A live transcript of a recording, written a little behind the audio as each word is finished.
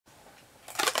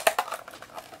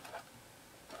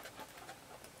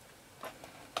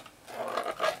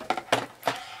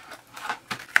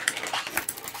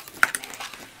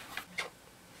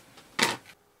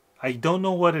I don't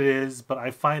know what it is, but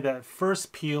I find that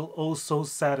first peel oh so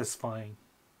satisfying.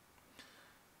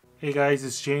 Hey guys,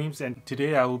 it's James, and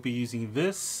today I will be using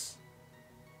this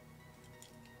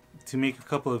to make a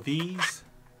couple of these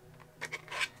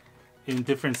in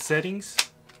different settings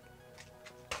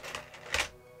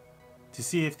to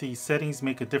see if the settings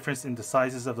make a difference in the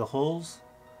sizes of the holes.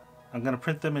 I'm going to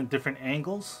print them in different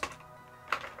angles.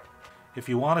 If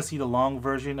you want to see the long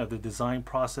version of the design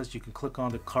process, you can click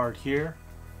on the card here.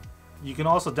 You can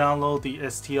also download the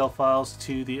STL files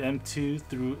to the M2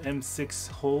 through M6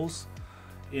 holes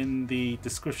in the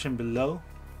description below.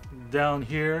 Down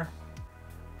here,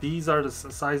 these are the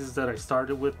sizes that I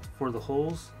started with for the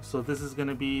holes. So this is going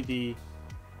to be the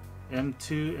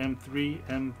M2,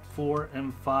 M3, M4,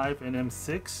 M5, and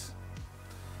M6.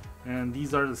 And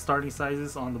these are the starting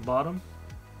sizes on the bottom.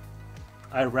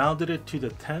 I rounded it to the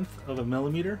 10th of a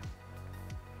millimeter.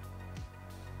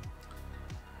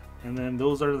 And then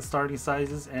those are the starting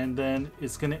sizes, and then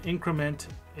it's going to increment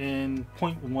in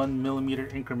 0.1 millimeter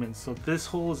increments. So this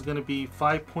hole is going to be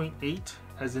 5.8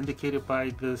 as indicated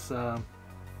by this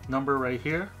number right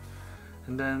here,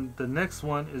 and then the next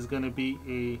one is going to be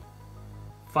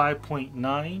a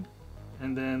 5.9,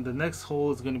 and then the next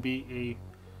hole is going to be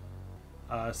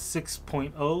a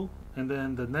 6.0, and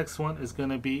then the next one is going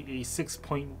to be a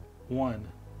 6.1.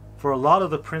 For a lot of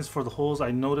the prints for the holes,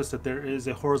 I noticed that there is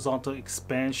a horizontal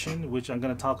expansion, which I'm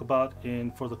going to talk about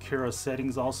for the Cura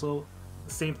settings also.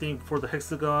 Same thing for the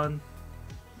hexagon.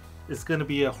 It's going to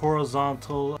be a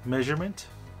horizontal measurement,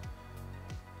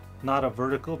 not a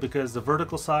vertical, because the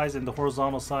vertical size and the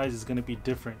horizontal size is going to be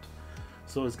different.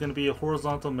 So it's going to be a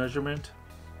horizontal measurement,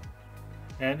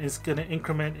 and it's going to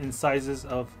increment in sizes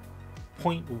of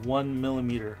 0.1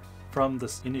 millimeter from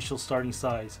the initial starting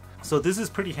size. So this is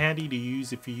pretty handy to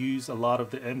use if you use a lot of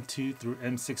the M2 through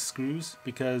M6 screws,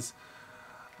 because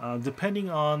depending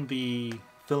on the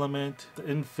filament, the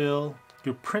infill,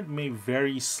 your print may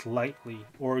vary slightly,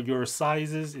 or your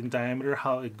sizes in diameter,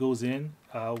 how it goes in,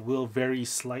 will vary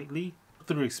slightly.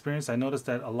 Through experience, I noticed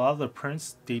that a lot of the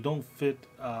prints, they don't fit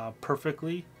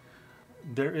perfectly.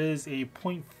 There is a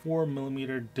 0.4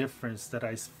 millimeter difference that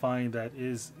I find that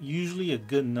is usually a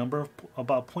good number,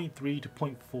 about 0.3 to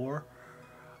 0.4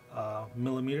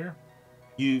 millimeter.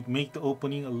 You make the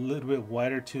opening a little bit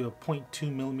wider to a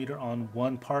 0.2 millimeter on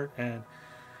one part and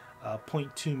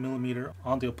 0.2 millimeter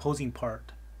on the opposing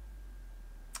part.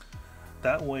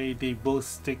 That way they both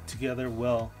stick together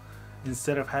well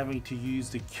instead of having to use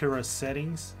the Cura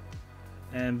settings.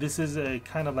 And this is a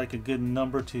kind of like a good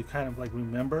number to kind of like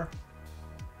remember.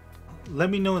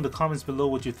 Let me know in the comments below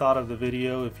what you thought of the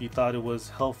video, if you thought it was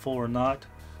helpful or not.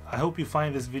 I hope you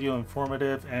find this video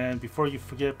informative, and before you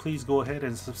forget, please go ahead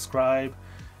and subscribe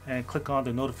and click on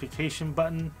the notification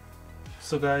button.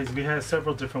 So guys, we have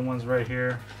several different ones right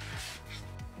here.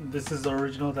 This is the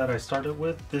original that I started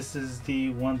with. This is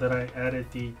the one that I added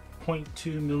the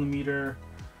 0.2 millimeter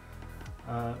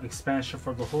expansion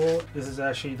for the hole. This is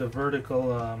actually the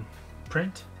vertical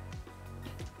print.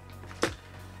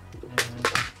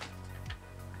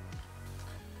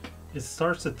 It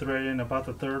starts to thread in about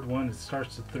the third one. It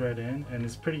starts to thread in, and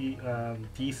it's pretty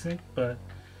decent, but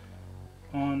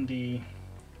on the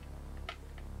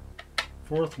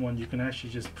fourth one you can actually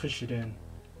just push it in.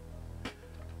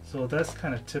 So that's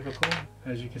kind of typical.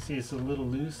 As you can see, it's a little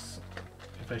loose.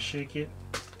 If I shake it,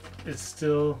 it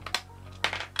still,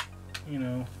 you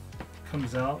know,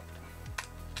 comes out.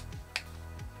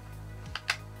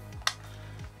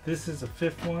 This is a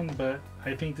fifth one, but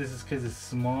I think this is because it's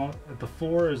small. The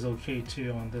 4 is okay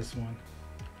too on this one.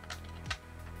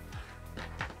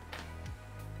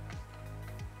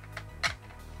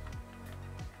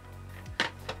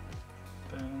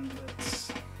 Then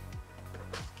let's...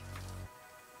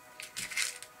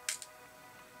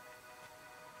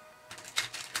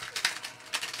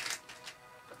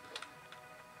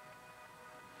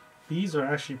 These are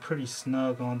actually pretty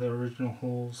snug on the original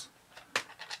holes.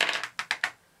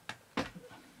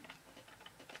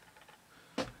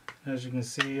 As you can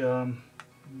see,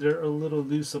 they're a little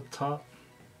loose up top,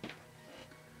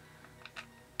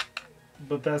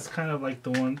 but that's kind of like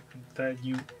the one that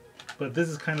but this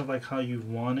is kind of like how you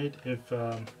want it if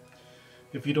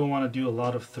you don't want to do a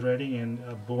lot of threading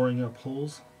and boring up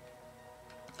holes.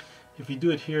 If you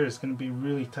do it here, it's going to be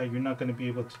really tight. You're not going to be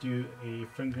able to do a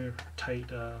finger tight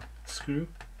screw.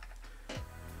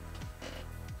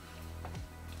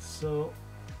 So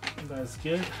that's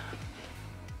good.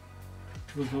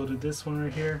 We'll go to this one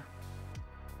right here.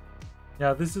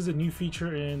 Yeah, this is a new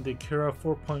feature in the Cura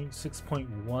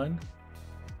 4.6.1.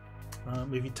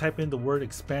 If you type in the word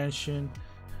expansion,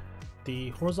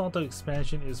 the horizontal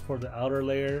expansion is for the outer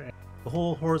layer, The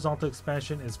whole horizontal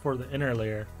expansion is for the inner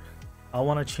layer. I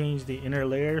want to change the inner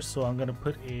layer, so I'm going to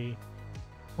put a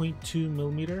 0.2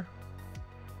 millimeter.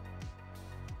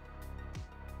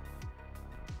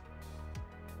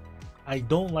 I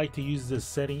don't like to use this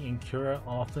setting in Cura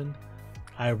often.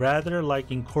 I rather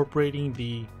like incorporating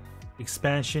the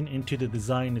expansion into the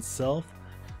design itself.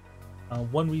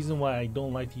 One reason why I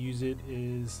don't like to use it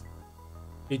is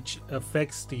it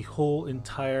affects the whole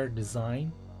entire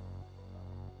design.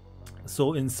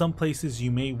 So in some places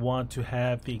you may want to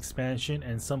have the expansion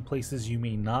and some places you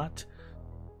may not.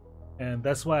 And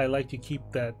that's why I like to keep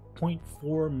that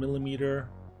 0.4 millimeter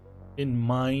in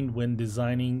mind when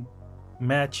designing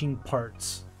matching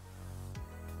parts.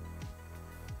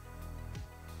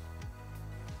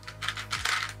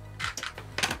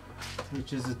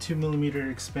 Which is a 2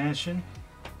 millimeter expansion,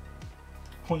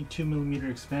 0.2 millimeter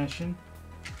expansion.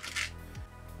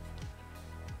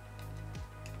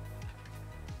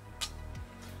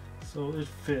 So it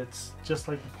fits just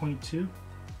like the 0.2.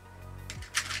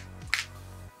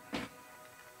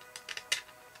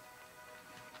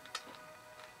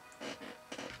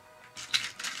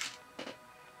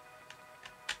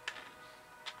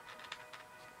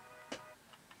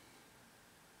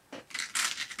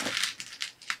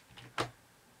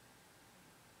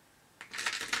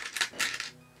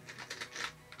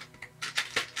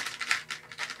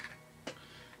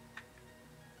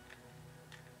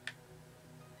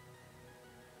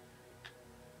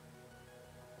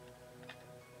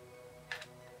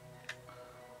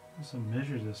 I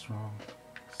measured this wrong.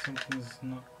 Something's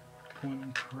not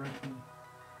pointing correctly.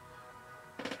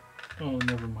 Oh,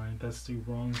 never mind. That's the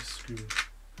wrong screw.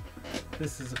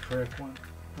 This is the correct one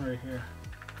right here.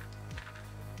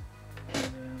 And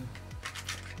then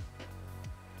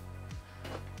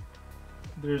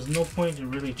there's no point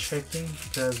in really checking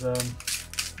because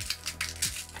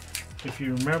if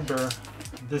you remember,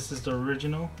 this is the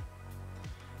original,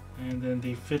 and then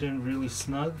they fit in really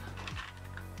snug.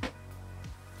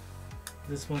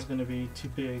 This one's going to be too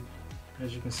big.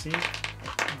 As you can see,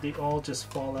 they all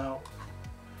just fall out.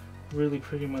 Really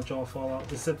pretty much all fall out,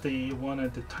 except the one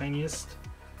at the tiniest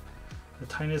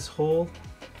hole.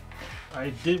 I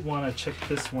did want to check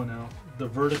this one out, the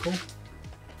vertical,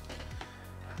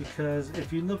 because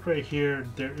if you look right here,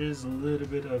 there is a little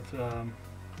bit of,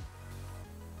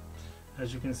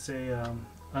 as you can say,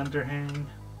 underhang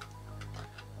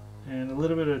and a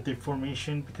little bit of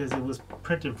deformation because it was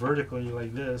printed vertically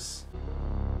like this.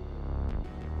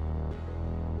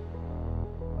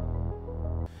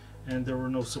 And there were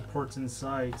no supports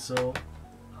inside, so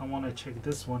I want to check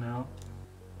this one out.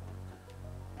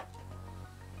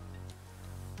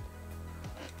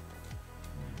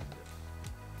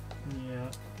 Yeah,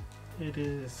 it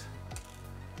is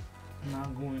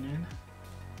not going in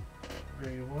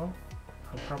very well.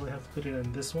 I'll probably have to put it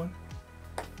in this one.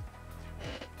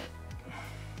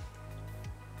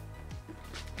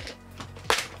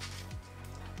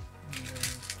 And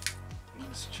then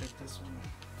let's check this one.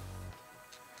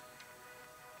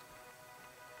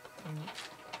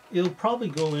 It'll probably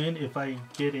go in if I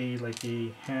get a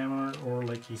hammer or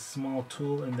like a small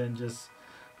tool and then just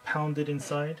pound it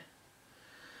inside.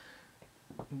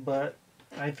 But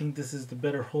I think this is the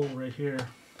better hole right here.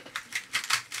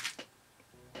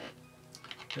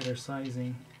 Better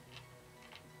sizing.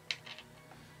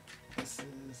 This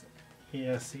is,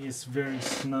 yeah, see, it's very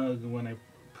snug when I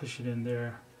push it in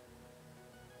there.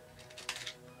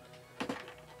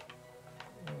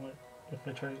 If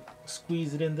I try to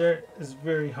squeeze it in there, it's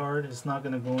very hard. It's not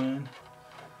going to go in.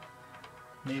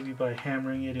 Maybe by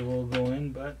hammering it, it will go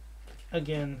in. But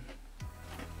again,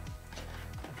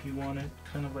 if you want it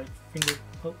kind of like finger,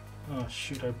 oh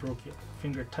shoot, I broke it.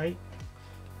 Finger tight.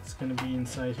 It's going to be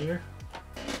inside here.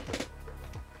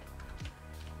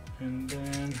 And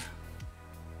then,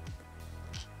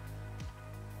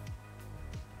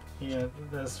 yeah,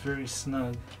 that's very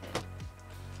snug.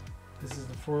 This is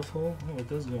the fourth hole. Oh, it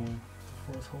does go in.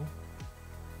 Fourth hole.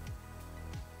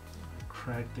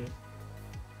 Cracked it.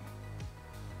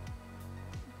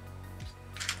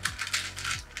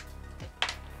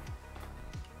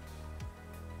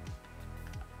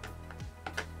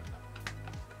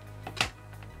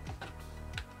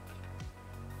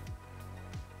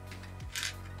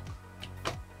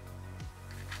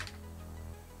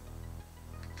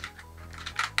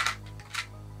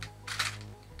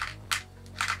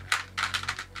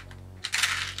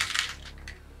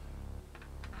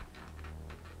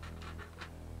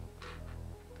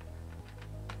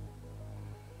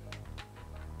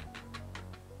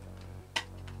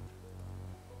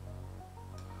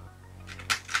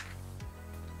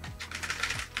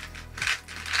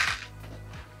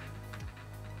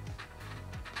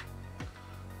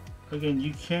 again,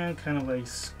 you can kind of like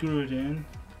screw it in,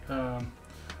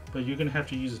 but you're gonna have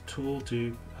to use a tool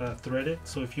to thread it.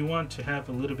 So if you want to have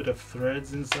a little bit of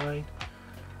threads inside,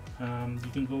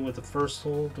 you can go with the first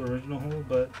hole, the original hole,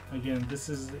 but again, this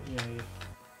is a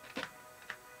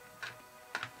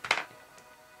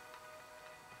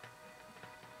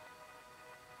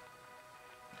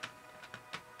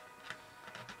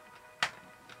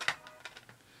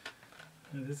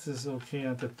this is okay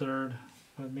at the third,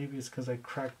 but maybe it's because I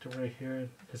cracked it right here.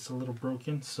 It's a little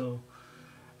broken, so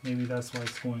maybe that's why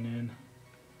it's going in.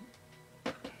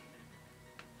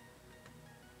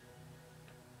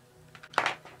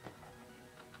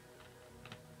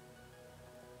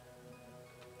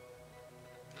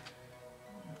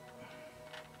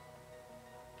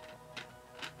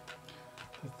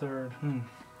 The third,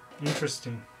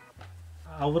 interesting.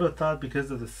 I would have thought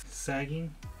because of the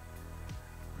sagging,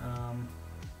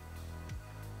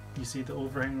 you see the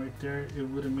overhang right there, it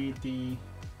would have made the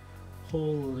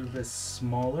hole a little bit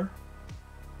smaller.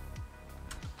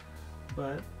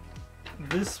 But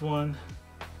this one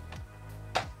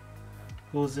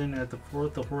goes in at the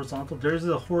fourth, the horizontal. There's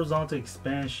a horizontal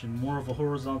expansion, more of a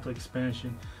horizontal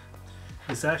expansion.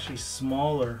 It's actually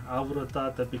smaller. I would have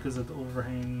thought that because of the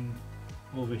overhang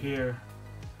over here,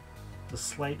 the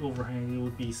slight overhang, it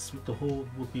would be, the hole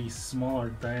would be smaller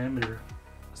diameter.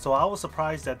 So I was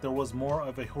surprised that there was more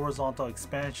of a horizontal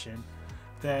expansion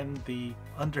than the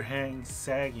underhang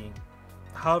sagging.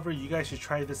 However, you guys should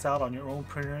try this out on your own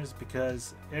printers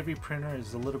because every printer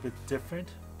is a little bit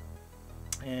different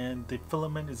and the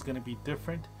filament is going to be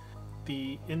different.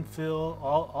 The infill,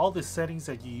 all the settings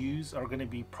that you use are going to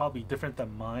be probably different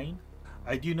than mine.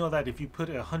 I do know that if you put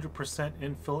 100%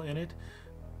 infill in it,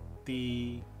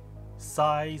 the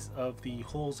size of the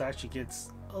holes actually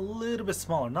gets a little bit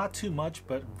smaller, not too much,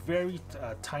 but very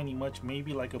tiny much,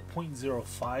 maybe like a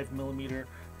 0.05 millimeter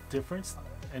difference.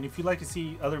 And if you'd like to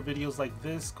see other videos like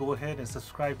this, go ahead and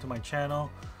subscribe to my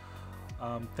channel.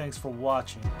 Thanks for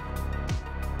watching.